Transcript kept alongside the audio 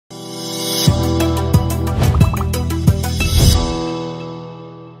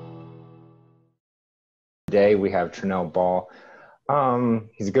today we have Trinell Ball.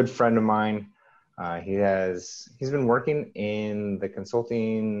 He's a good friend of mine. He's been working in the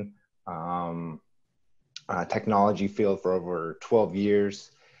consulting technology field for over 12 years.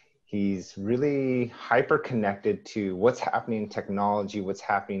 He's really hyper connected to what's happening in technology, what's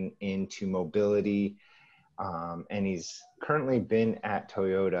happening into mobility. And he's currently been at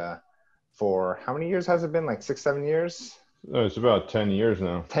Toyota for how many years has it been? Like 6, 7 years? No, it's about 10 years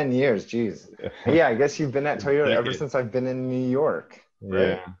now. 10 years, geez. Yeah, I guess you've been at Toyota ever since I've been in New York,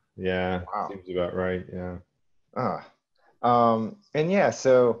 right? Yeah. Wow. Seems about right, yeah. And yeah,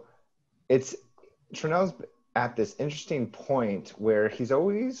 so Trinell's at this interesting point where he's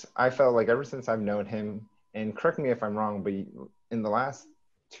always, I felt like ever since I've known him, and correct me if I'm wrong, but in the last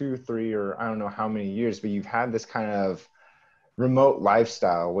 2, 3, or I don't know how many years, but you've had this kind of remote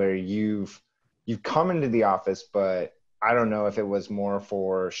lifestyle where you've come into the office, but I don't know if it was more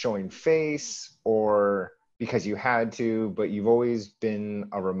for showing face or because you had to, but you've always been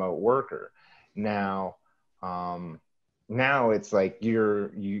a remote worker. Now it's like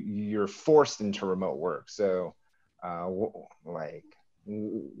you're forced into remote work. So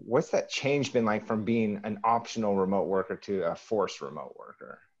what's that change been like from being an optional remote worker to a forced remote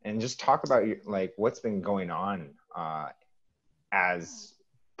worker? And just talk about what's been going on as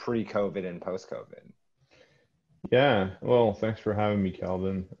pre-COVID and post-COVID. Yeah, well, thanks for having me,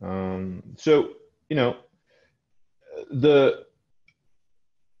 Calvin.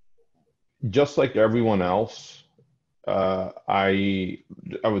 Just like everyone else, I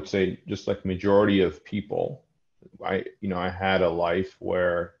would say just like majority of people, I had a life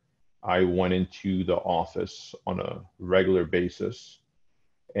where I went into the office on a regular basis.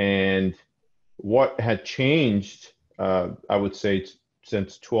 And what had changed, I would say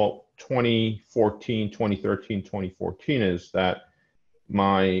since 2013, 2014, is that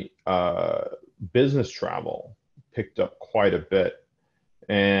my business travel picked up quite a bit.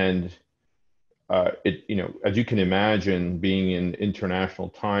 And as you can imagine, being in international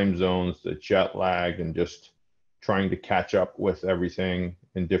time zones, the jet lag and just trying to catch up with everything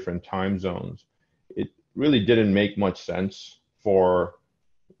in different time zones, it really didn't make much sense for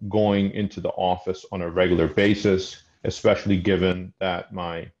going into the office on a regular basis, especially given that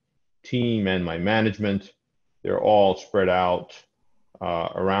my team and my management, they're all spread out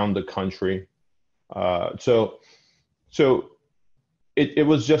around the country. So it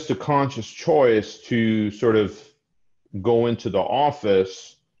was just a conscious choice to sort of go into the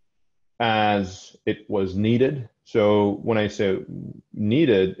office as it was needed. So when I say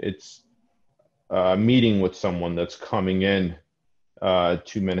needed, it's meeting with someone that's coming in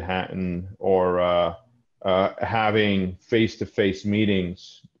to Manhattan, or having face-to-face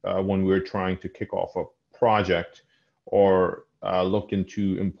meetings when we're trying to kick off a project or look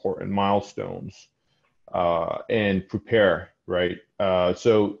into important milestones and prepare, right?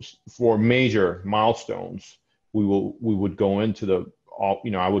 So for major milestones, we would go into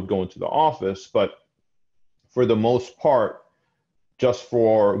I would go into the office, but for the most part, just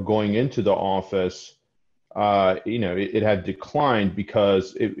for going into the office, it had declined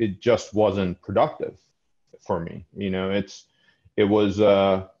because it just wasn't productive for me.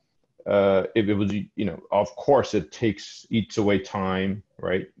 Of course it eats away time,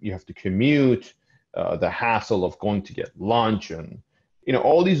 right? You have to commute, the hassle of going to get lunch, and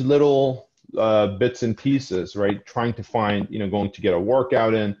all these little bits and pieces, right? Trying to find, going to get a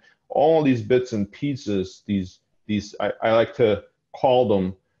workout in, all these bits and pieces, these I like to call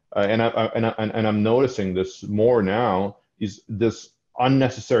them, and I'm noticing this more now, is this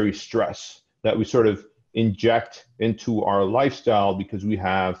unnecessary stress that we sort of inject into our lifestyle because we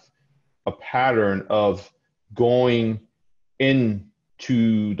have a pattern of going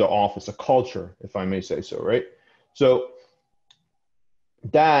into the office, a culture, if I may say so, right? So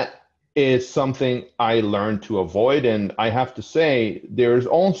that is something I learned to avoid. And I have to say, there's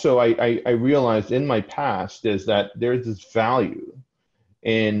also, I realized in my past, is that there's this value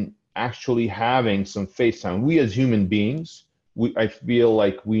in actually having some face time. We as human beings, I feel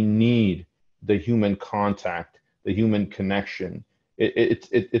like we need the human contact, the human connection.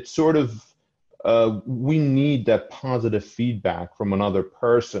 It's sort of, we need that positive feedback from another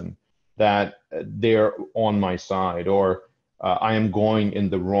person that they're on my side, or I am going in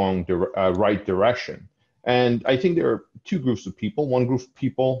the right direction. And I think there are two groups of people. One group of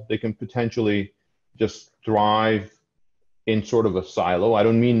people, they can potentially just thrive in sort of a silo. I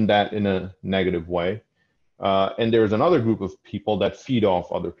don't mean that in a negative way. And there's another group of people that feed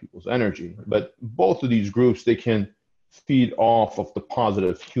off other people's energy. But both of these groups, they can feed off of the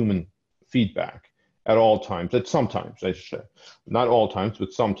positive human feedback at all times, sometimes, I should say. Not all times,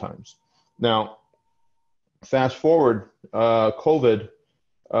 but sometimes. Now, Fast forward, COVID,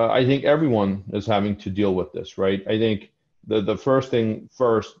 I think everyone is having to deal with this, right? I think the first thing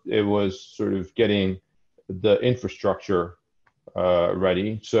first, it was sort of getting the infrastructure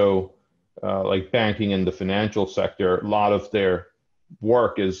ready. So, like banking and the financial sector, a lot of their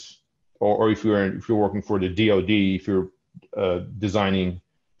work is, or if you're working for the DoD, if you're designing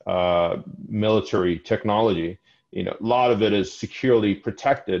military technology, a lot of it is securely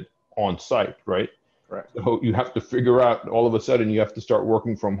protected on site, right? Right. So you have to figure out, all of a sudden you have to start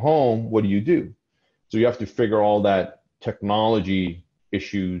working from home. What do you do? So you have to figure all that technology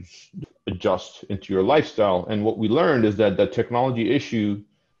issues adjust into your lifestyle. And what we learned is that the technology issue,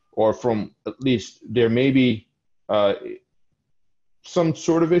 or from at least there may be some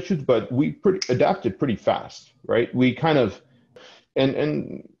sort of issues, but we adapted pretty fast, right? We kind of,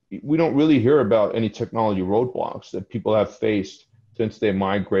 and we don't really hear about any technology roadblocks that people have faced since they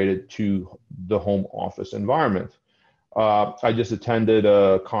migrated to the home office environment. I just attended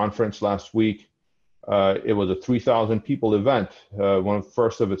a conference last week. It was a 3,000 people event, one of the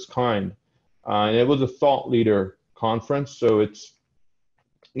first of its kind. And it was a thought leader conference. So it's,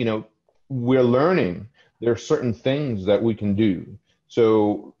 we're learning there are certain things that we can do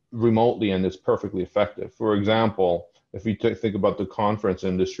so remotely, and it's perfectly effective. For example, if you think about the conference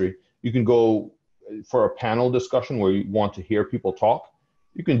industry, you can go for a panel discussion where you want to hear people talk.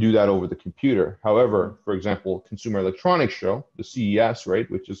 You can do that over the computer. However, for example, Consumer Electronics Show, the CES, right,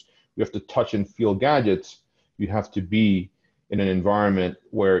 which is you have to touch and feel gadgets. You have to be in an environment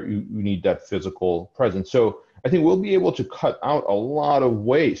where you need that physical presence. So I think we'll be able to cut out a lot of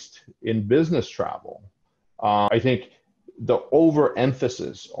waste in business travel. I think the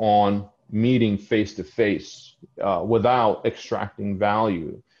overemphasis on meeting face to face without extracting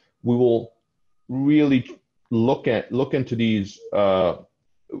value, we will really look into these.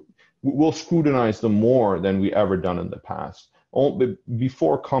 We'll scrutinize them more than we ever done in the past.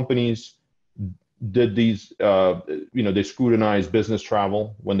 Before companies did these, they scrutinized business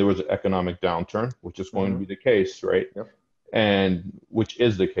travel when there was an economic downturn, which is going to be the case, right? Yep. And which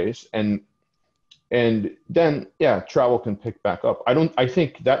is the case. And then, yeah, travel can pick back up. I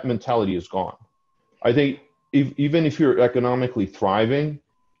think that mentality is gone. I think even if you're economically thriving,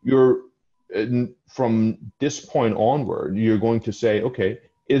 from this point onward, you're going to say, okay,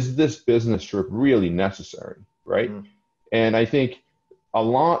 is this business trip really necessary, right? And I think a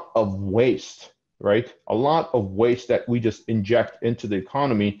lot of waste, right? A lot of waste that we just inject into the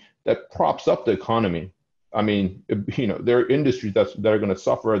economy that props up the economy. I mean, there are industries that are going to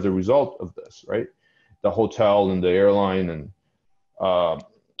suffer as a result of this, right? The hotel and the airline and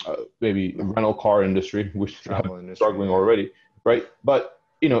maybe rental car industry, which is struggling already, right? But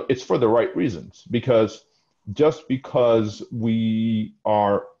it's for the right reasons, because just because we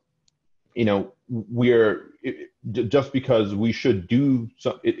are, just because we should do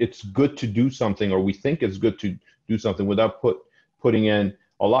so, it's good to do something, or we think it's good to do something without putting in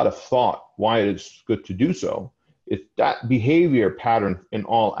a lot of thought why it's good to do so. If that behavior pattern in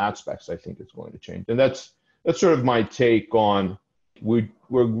all aspects, I think it's going to change. And that's sort of my take on, we're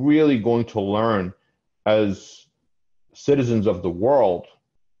really going to learn as citizens of the world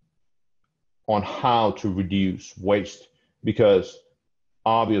on how to reduce waste, because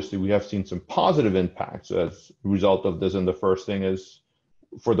obviously we have seen some positive impacts as a result of this. And the first thing is,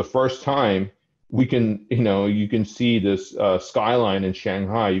 for the first time, we can, you can see this skyline in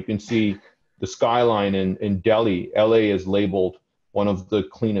Shanghai. You can see the skyline in Delhi. LA is labeled one of the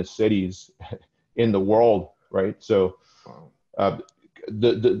cleanest cities in the world, right? So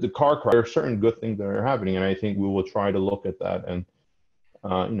the car crash, there are certain good things that are happening, and I think we will try to look at that and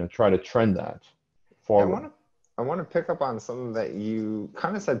try to trend that forward. I want to pick up on something that you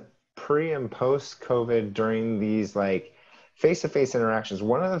kind of said pre and post COVID during these like face-to-face interactions.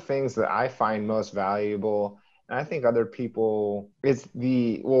 One of the things that I find most valuable, and I think other people, is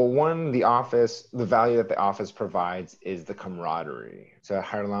the office, the value that the office provides is the camaraderie. So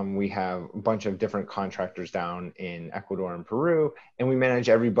at Llama, we have a bunch of different contractors down in Ecuador and Peru, and we manage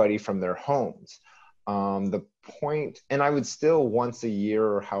everybody from their homes. The point, and I would still once a year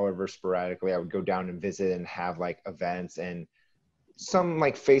or however sporadically, I would go down and visit and have like events and some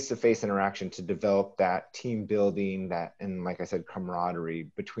like face-to-face interaction to develop that team building, that, and like I said,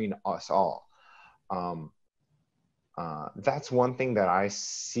 camaraderie between us all. That's one thing that I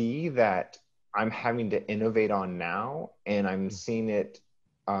see that I'm having to innovate on now, and I'm seeing it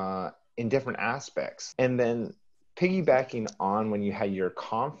in different aspects. And then piggybacking on when you had your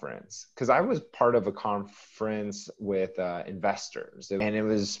conference, because I was part of a conference with investors, and it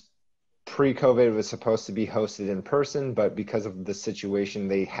was pre-COVID. It was supposed to be hosted in person, but because of the situation,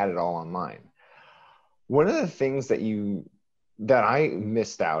 they had it all online. One of the things that I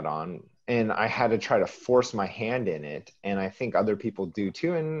missed out on, and I had to try to force my hand in it, and I think other people do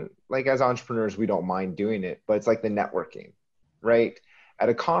too, and like as entrepreneurs we don't mind doing it, but it's like the networking, right? At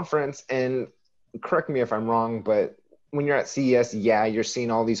a conference, and correct me if I'm wrong, but when you're at CES, yeah, you're seeing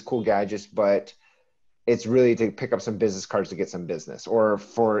all these cool gadgets, but it's really to pick up some business cards to get some business, or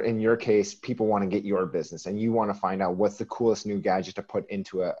for in your case people want to get your business and you want to find out what's the coolest new gadget to put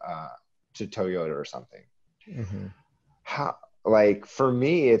into a to Toyota or something. Mm-hmm. How, like for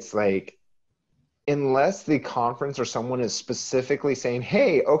me it's like, unless the conference or someone is specifically saying,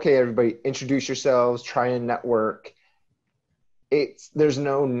 hey, okay, everybody introduce yourselves, try and network, there's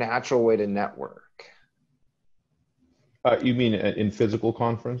no natural way to network. You mean in physical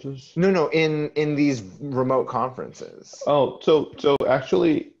conferences? No, in these remote conferences. Oh, so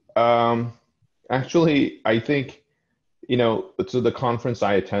actually, I think, so the conference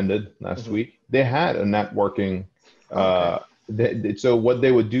I attended last Mm-hmm. week, they had a networking. Okay. So what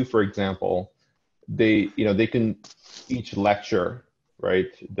they would do, for example, they can each lecture, right,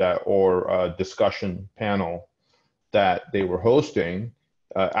 that or a discussion panel that they were hosting.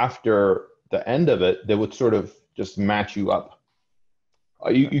 After the end of it, they would sort of just match you up.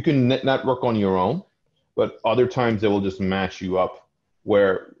 You can network on your own, but other times they will just match you up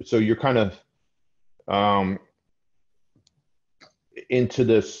so you're kind of um, into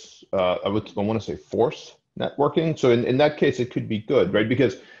this, I want to say force networking. So in that case, it could be good, right?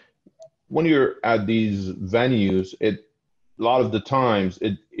 Because when you're at these venues, a lot of the times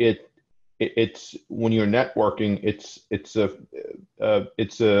it's when you're networking, it's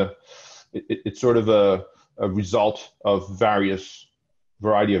sort of a result of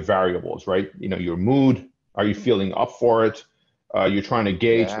variety of variables, right? Your mood, are you feeling up for it? You're trying to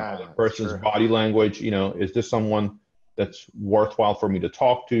gauge the Yeah, other that's person's true. body language. Is this someone that's worthwhile for me to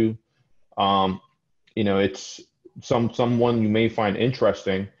talk to? Um, it's someone you may find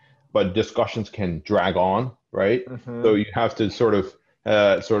interesting, but discussions can drag on, right? So Mm-hmm. you have to sort of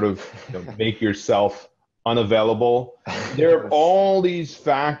make yourself unavailable. There are Yes. all these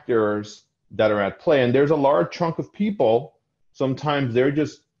factors that are at play, and there's a large chunk of people. Sometimes they're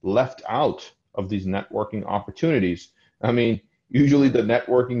just left out of these networking opportunities. I mean, usually the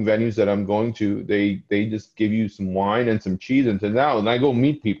networking venues that I'm going to, they just give you some wine and some cheese and sit down, and I go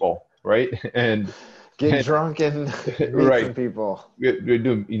meet people, right? And Get and drunk and meet some right, people. we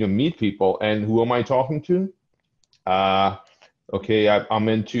do meet people, and who am I talking to? Uh, okay, I'm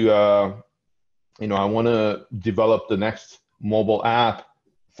into I want to develop the next mobile app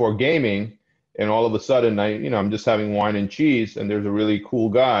for gaming, and all of a sudden I'm just having wine and cheese, and there's a really cool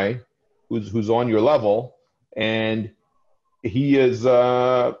guy who's on your level, and he is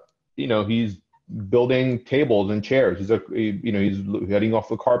he's building tables and chairs. He's heading off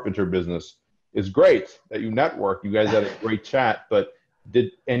the carpenter business. It's great that you network. You guys had a great chat, but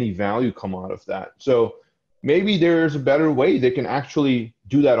did any value come out of that? So maybe there's a better way they can actually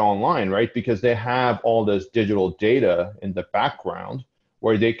do that online, right? Because they have all this digital data in the background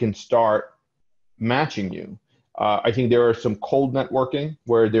where they can start matching you. I think there are some cold networking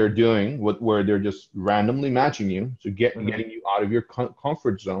where where they're just randomly matching you, so Mm-hmm. getting you out of your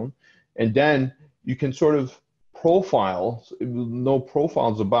comfort zone, and then you can sort of know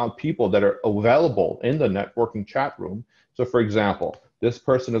profiles about people that are available in the networking chat room. So, for example, this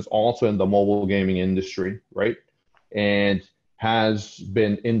person is also in the mobile gaming industry, right? And has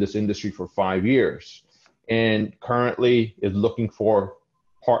been in this industry for 5 years, and currently is looking for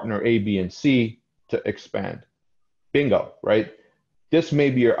partner A, B, and C to expand. Bingo, right? This may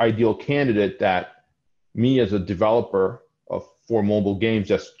be your ideal candidate that me as a developer for mobile games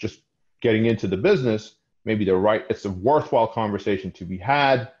that's just getting into the business, maybe it's a worthwhile conversation to be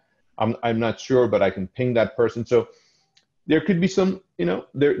had. I'm not sure, but I can ping that person. So there could be some,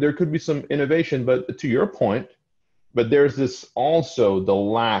 there could be some innovation, but to your point, but there's this also the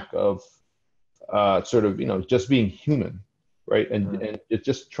lack of sort of, just being human, right? Mm-hmm. And it's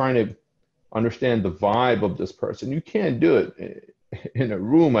just trying to understand the vibe of this person. You can't do it in a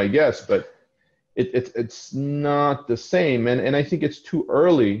room, I guess, but it's not the same. And I think it's too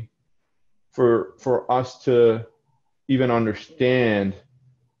early for us to even understand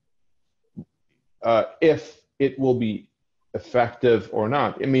if it will be effective or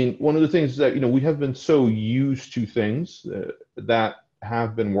not. I mean, one of the things that, we have been so used to things that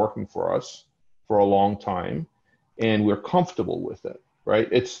have been working for us for a long time, and we're comfortable with it, right?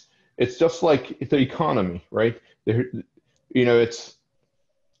 It's just like the economy, right? There, it's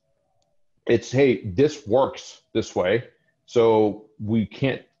hey, this works this way, so we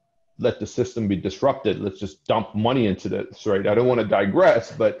can't let the system be disrupted. Let's just dump money into this, right? I don't want to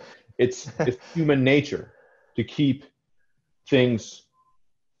digress, but It's human nature to keep things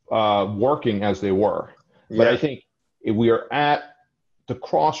working as they were. But I Yeah. think if we are at the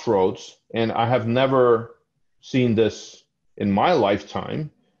crossroads, and I have never seen this in my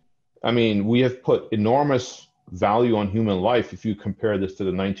lifetime. I mean, we have put enormous value on human life if you compare this to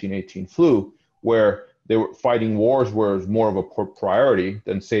the 1918 flu, where they were fighting wars where it was more of a priority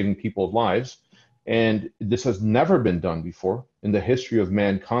than saving people's lives. And this has never been done before in the history of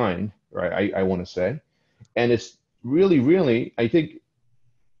mankind, right? I want to say. And it's really, really, I think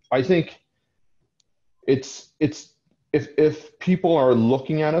it's if people are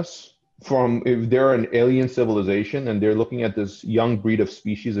looking at us from, if they're an alien civilization and they're looking at this young breed of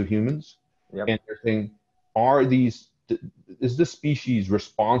species of humans, Yep. and they're saying, are these is this species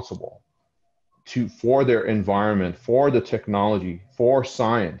responsible for their environment, for the technology, for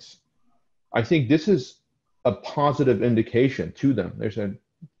science? I think this is a positive indication to them. They're saying,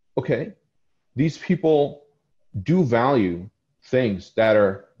 okay, these people do value things that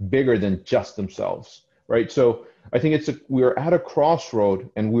are bigger than just themselves, right? So I think we're at a crossroad,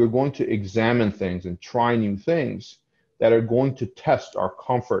 and we're going to examine things and try new things that are going to test our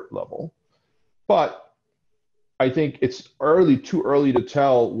comfort level. But I think it's too early to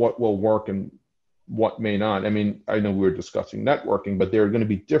tell what will work and what may not. I mean, I know we were discussing networking, but there are going to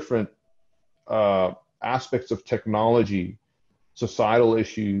be different aspects of technology, societal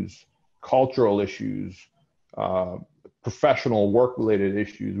issues, cultural issues, uh, professional work-related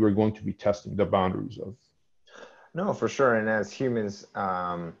issues we're going to be testing the boundaries of. No, for sure. And as humans,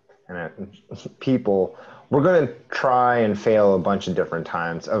 and people, we're going to try and fail a bunch of different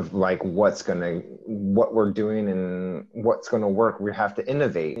times of like what we're doing and what's going to work. We have to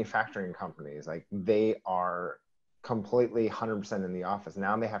innovate. Manufacturing companies, like they are completely 100% in the office.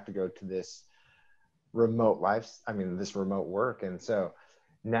 Now they have to go to this this remote work. And so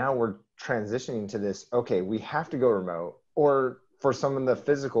now we're transitioning to this, okay, we have to go remote, or for some of the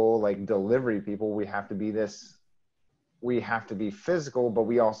physical, like delivery people, we have to be physical, but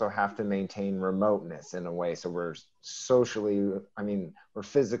we also have to maintain remoteness in a way. So we're we're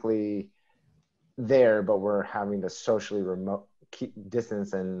physically there, but we're having to socially keep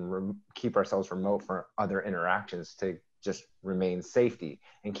distance and keep ourselves remote for other interactions to just remain safety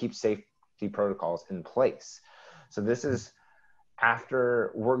and keep safety protocols in place. So this is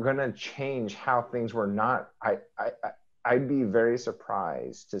after we're going to change how things were not. I'd be very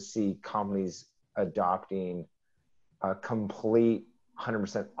surprised to see companies adopting a complete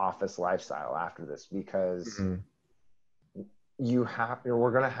 100% office lifestyle after this, because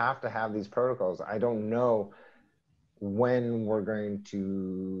we're going to have these protocols. I don't know when we're going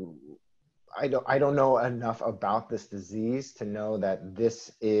to, I don't know enough about this disease to know that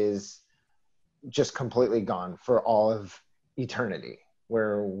this is just completely gone for all of eternity,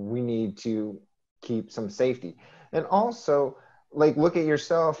 where we need to keep some safety. And also, like, look at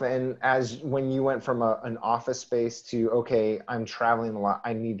yourself, and as when you went from an office space to, okay, I'm traveling a lot,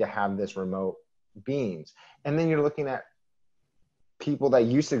 I need to have this remote beings. And then you're looking at people that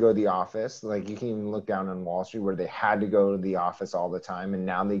used to go to the office, like you can even look down on Wall Street where they had to go to the office all the time, and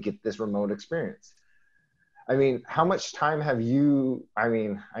now they get this remote experience. I mean, how much time have you, I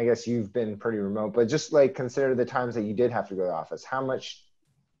guess you've been pretty remote, but just like consider the times that you did have to go to the office. How much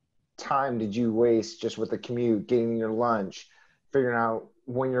time did you waste just with the commute, getting your lunch, figuring out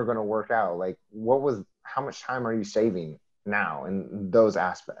when you're going to work out? Like, how much time are you saving now in those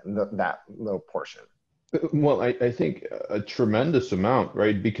aspects, that little portion? Well, I think a tremendous amount,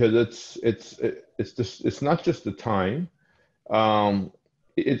 right? Because it's not just the time. Um,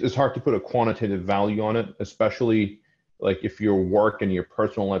 it's hard to put a quantitative value on it, especially like if your work and your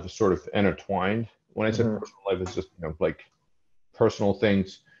personal life is sort of intertwined. When I say Mm-hmm. personal life, it's just like personal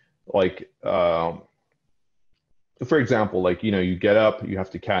things, like for example, like you get up, you have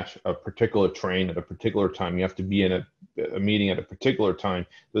to catch a particular train at a particular time, you have to be in a meeting at a particular time.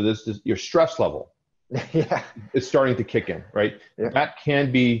 So this is your stress level. Yeah. It's starting to kick in, right? Yeah. That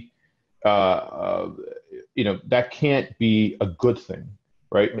can be, uh, uh, that can't be a good thing,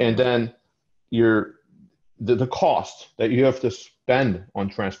 right? Mm-hmm. And then the cost that you have to spend on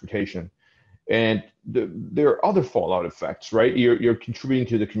transportation, and there are other fallout effects, right? You're contributing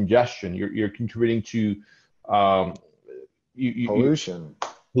to the congestion. You're contributing to um, Pollution.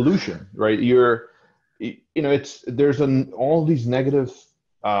 pollution, right? There's all these negative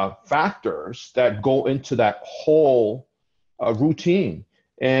factors that go into that whole routine.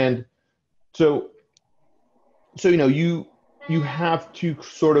 And so you have to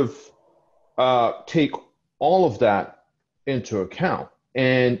sort of take all of that into account,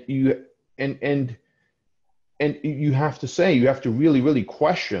 and and you have to say, you have to really, really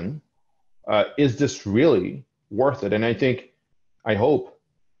question, is this really worth it? And I hope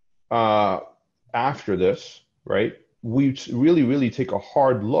after this, right, we really, really take a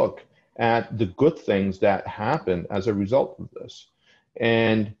hard look at the good things that happen as a result of this,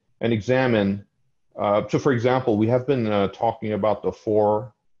 and examine. So, for example, we have been talking about the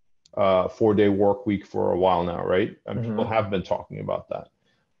 4-day work week for a while now, right? And people have been talking about that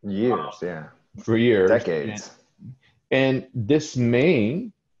Years, yeah. for years. Decades. And this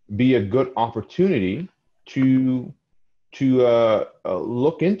may be a good opportunity to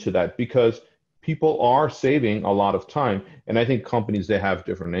look into that, because people are saving a lot of time. And I think companies, they have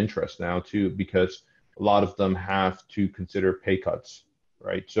different interests now too, because a lot of them have to consider pay cuts,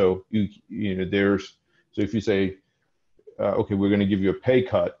 right? So so if you say, okay, we're going to give you a pay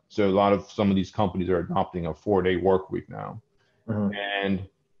cut. So some of these companies are adopting a 4-day work week now.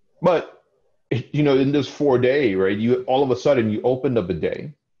 But in this 4-day, right, you all of a sudden you opened up a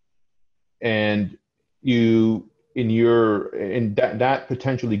day, and that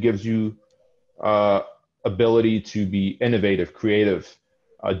potentially gives you ability to be innovative, creative,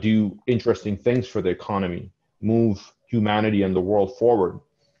 do interesting things for the economy, move humanity and the world forward.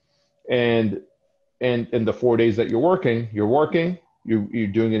 And in the 4 days that you're working, you're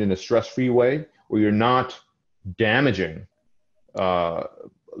doing it in a stress-free way, where you're not damaging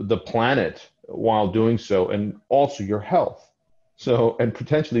the planet while doing so, and also your health. So, and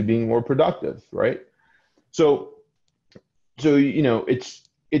potentially being more productive, right? So there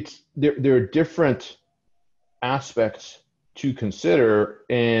are different aspects to consider,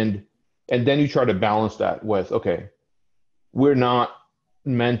 and then you try to balance that with, okay, we're not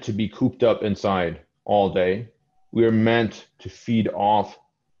meant to be cooped up inside all day. We're meant to feed off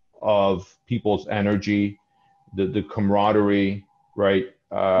of people's energy, the camaraderie, right?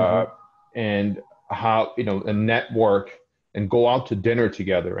 And how, a network, and go out to dinner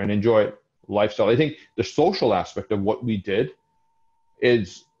together and enjoy lifestyle. I think the social aspect of what we did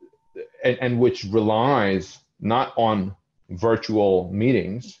is, and which relies not on virtual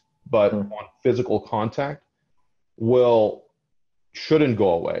meetings, but on physical contact, shouldn't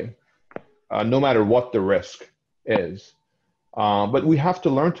go away, no matter what the risk is. But we have to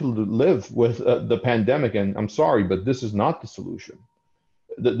learn to live with the pandemic. And I'm sorry, but this is not the solution.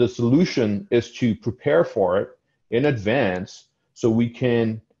 The solution is to prepare for it in advance, so we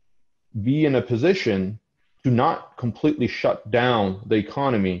can be in a position to not completely shut down the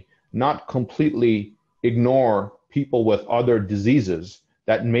economy, not completely ignore people with other diseases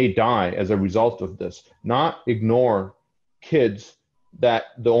that may die as a result of this, not ignore kids that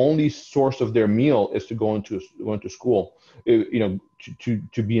the only source of their meal is to go into school,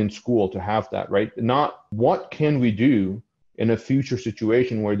 to be in school, to have that, right? Not what can we do in a future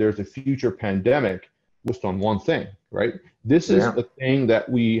situation where there's a future pandemic, just on one thing, right? This is the thing that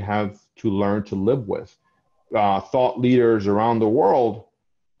we have to learn to live with. Thought leaders around the world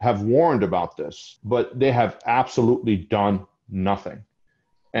have warned about this, but they have absolutely done nothing.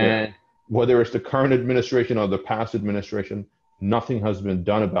 And whether it's the current administration or the past administration, nothing has been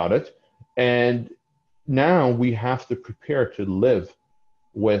done about it. And now we have to prepare to live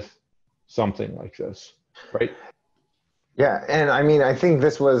with something like this, right? Yeah, and I mean, I think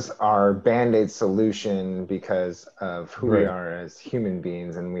this was our Band-Aid solution because of who we are as human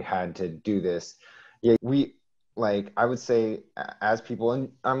beings, and we had to do this. Yeah, I would say, as people, and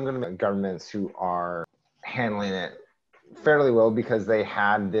I'm going to governments who are handling it fairly well, because they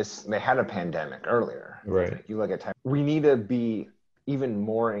had a pandemic earlier. Right. Like, you look at time, we need to be even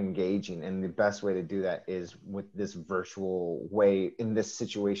more engaging, and the best way to do that is with this virtual way in this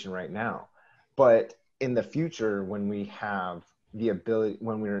situation right now. But in the future, when we have the ability,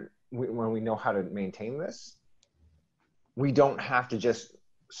 when we know how to maintain this, we don't have to just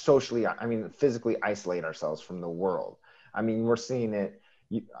physically isolate ourselves from the world. I mean, we're seeing it.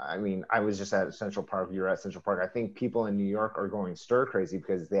 I was just at Central Park. You're at Central Park. I think people in New York are going stir crazy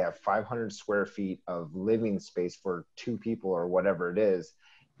because they have 500 square feet of living space for 2 people or whatever it is.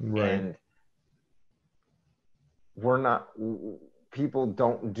 Right. And people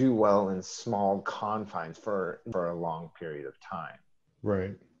don't do well in small confines for a long period of time.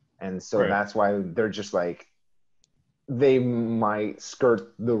 Right. And so that's why they're just like, they might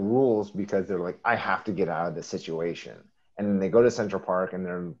skirt the rules because they're like, I have to get out of this situation. And then they go to Central Park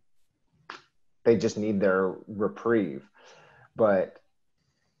and they just need their reprieve. But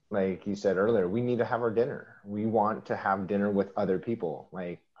like you said earlier, we need to have our dinner. We want to have dinner with other people.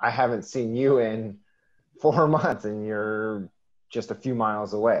 Like, I haven't seen you in 4 months, and you're just a few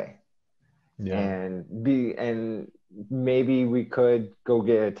miles away. And maybe we could go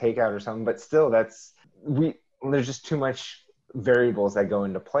get a takeout or something, but still, there's just too much variables that go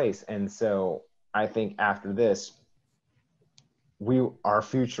into place. And so I think after this, our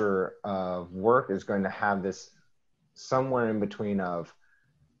future of work is going to have this somewhere in between of,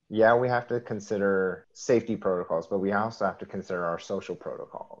 yeah, we have to consider safety protocols, but we also have to consider our social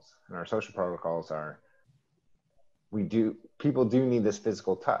protocols. And our social protocols are, people do need this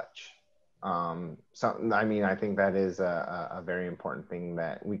physical touch. I mean, I think that is a very important thing,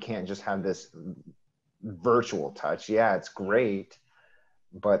 that we can't just have this virtual touch. Yeah, it's great,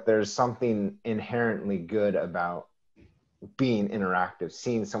 but there's something inherently good about being interactive,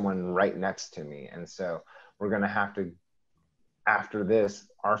 seeing someone right next to me. And so we're going to have to, after this,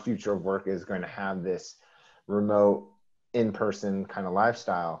 our future of work is going to have this remote, in-person kind of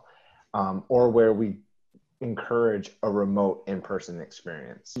lifestyle, or where we encourage a remote in-person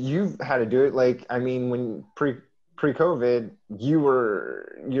experience. You've had to do it. Like, I mean, when pre-COVID,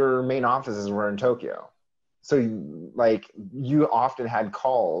 your main offices were in Tokyo. So you often had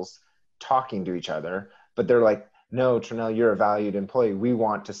calls talking to each other, but they're like, no, Trinell, you're a valued employee. We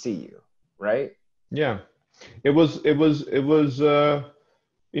want to see you. Right? Yeah. It was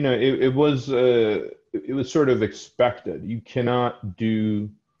sort of expected. You cannot do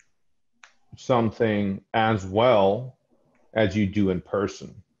something as well as you do in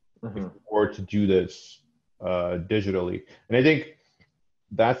person, or to do this digitally. And I think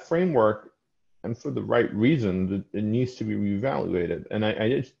that framework, and for the right reason, it needs to be reevaluated. And I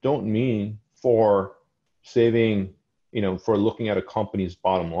just don't mean for saving, for looking at a company's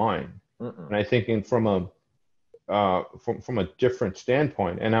bottom line. And I think from a different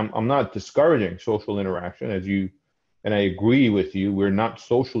standpoint, and I'm not discouraging social interaction, and I agree with you. We're not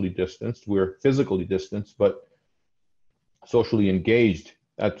socially distanced; we're physically distanced, but socially engaged.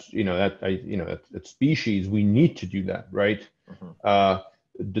 That's species. We need to do that, right?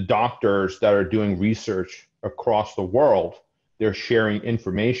 The doctors that are doing research across the world, they're sharing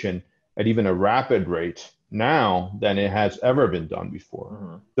information at even a rapid rate now than it has ever been done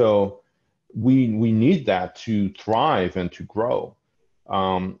before. So we need that to thrive and to grow.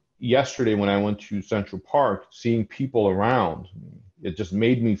 Yesterday, when I went to Central Park, seeing people around, it just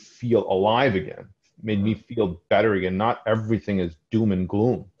made me feel alive again, made me feel better again. Not everything is doom and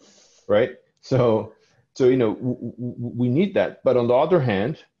gloom, right? So we need that. But on the other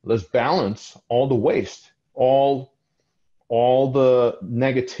hand, let's balance all the waste, all the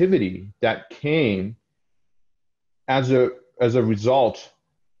negativity that came as a result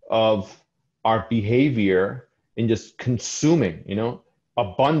of our behavior in just consuming,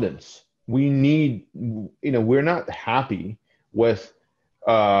 abundance. We need, we're not happy with,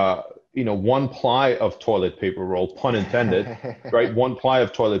 one ply of toilet paper roll, pun intended, right? One ply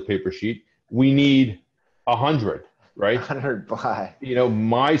of toilet paper sheet. We need 100, right? 100 ply.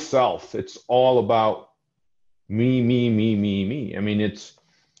 Myself, it's all about me. I mean,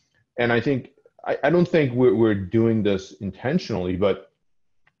 and I think, I don't think we're doing this intentionally, but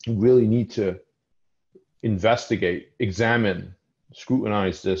we really need to investigate, examine,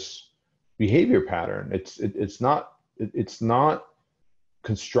 scrutinize this behavior pattern. It's not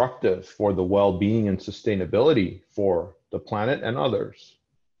constructive for the well-being and sustainability for the planet and others.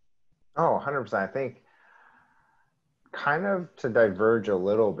 Oh, 100%. I think, kind of to diverge a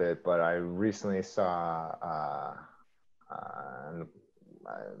little bit, but I recently saw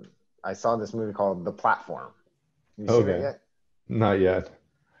I saw this movie called The Platform. Have you seen it yet? Not yet.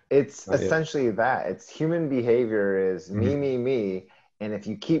 It's essentially that. It's human behavior is me. And if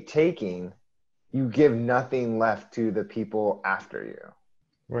you keep taking, you give nothing left to the people after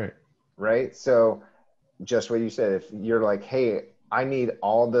you. Right? So just what you said, if you're like, hey, I need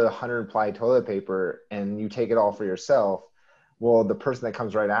all the 100 ply toilet paper, and you take it all for yourself, well, the person that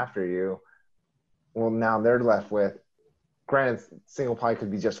comes right after you, well, now they're left with, granted, single ply could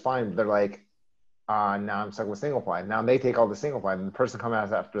be just fine, but they're like, now I'm stuck with single ply. Now they take all the single ply, and the person coming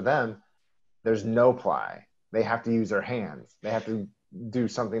out after them, there's no ply. They have to use their hands. They have to do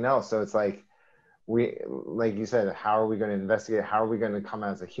something else. So it's like, like you said, how are we going to investigate? How are we going to come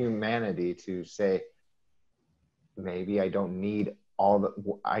as a humanity to say, maybe I don't need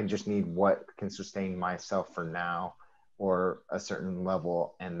I just need what can sustain myself for now, or a certain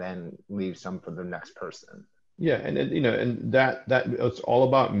level, and then leave some for the next person. Yeah, and that it's all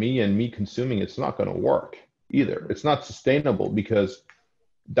about me and me consuming. It's not going to work either. It's not sustainable, because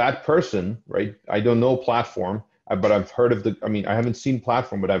that person, right? I don't know Platform, but I've heard of I haven't seen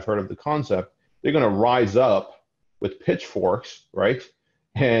Platform, but I've heard of the concept. They're going to rise up with pitchforks, right?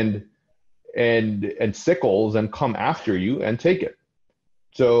 And sickles, and come after you and take it.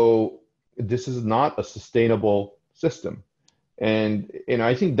 So this is not a sustainable system. And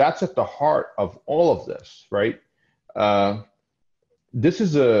I think that's at the heart of all of this, right? This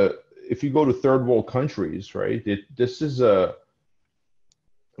is if you go to third world countries, right? This is a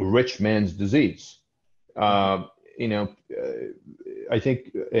rich man's disease. Uh, you know, I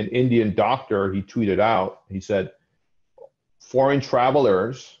think an Indian doctor, he tweeted out, he said, foreign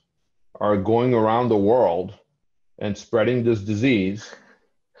travelers are going around the world and spreading this disease.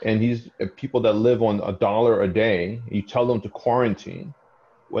 And these people that live on $1 a day, you tell them to quarantine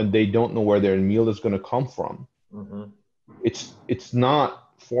when they don't know where their meal is going to come from. Mm-hmm. It's not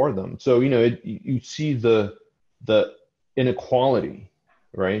for them. So, you know, you see the inequality,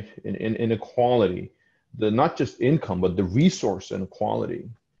 right? In inequality, the not just income, but the resource inequality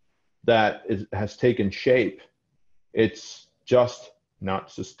that has taken shape. It's just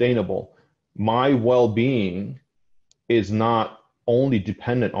not sustainable. My well-being is not only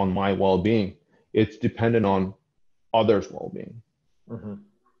dependent on my well-being, it's dependent on others' well-being. Mm-hmm.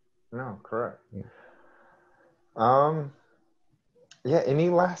 No, correct. Yeah. Yeah, any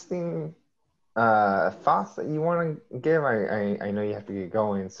lasting thoughts that you want to give? I know you have to get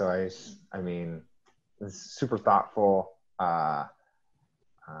going, so I mean, it's super thoughtful, and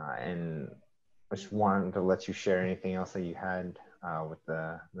I just wanted to let you share anything else that you had with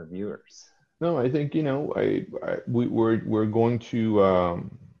the viewers. No, I think, you know, we're going to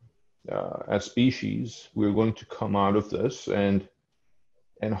as species, we're going to come out of this, and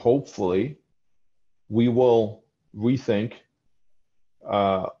hopefully we will rethink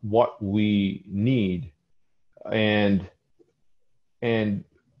what we need, and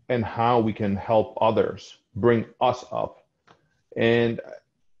and how we can help others bring us up, and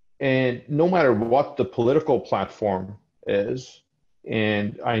no matter what the political platform is,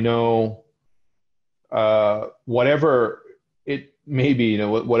 and I know whatever it may be, you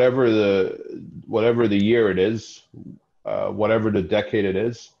know, whatever the year it is, whatever the decade it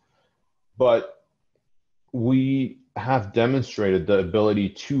is, but we have demonstrated the ability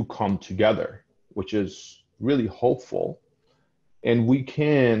to come together, which is really hopeful, and we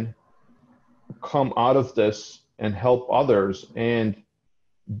can come out of this and help others and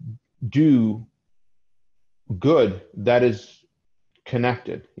do good that is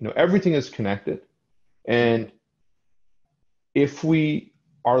connected. You know, everything is connected. And if we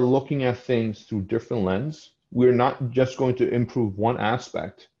are looking at things through different lens, we're not just going to improve one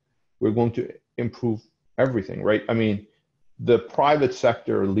aspect, we're going to improve everything, right? I mean, the private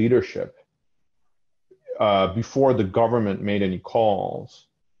sector leadership, before the government made any calls,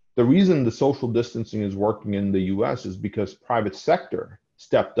 the reason the social distancing is working in the US is because private sector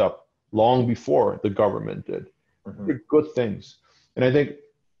stepped up long before the government did. Mm-hmm. They're good things. And I think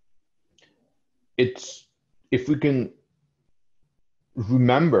if we can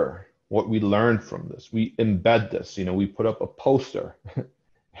remember what we learned from this, we embed this, you know, we put up a poster,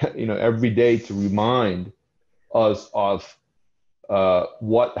 you know, every day to remind us of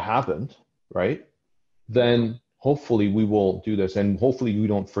what happened, right? Then hopefully we will do this, and hopefully we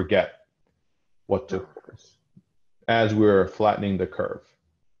don't forget what took place as we're flattening the curve,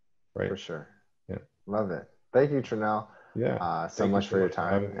 right? For sure. Yeah. Love it. Thank you, Trinell. Yeah. So much for your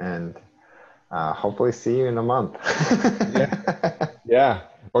time, and hopefully see you in a month. Yeah. Yeah.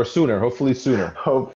 Or sooner, hopefully sooner. Hope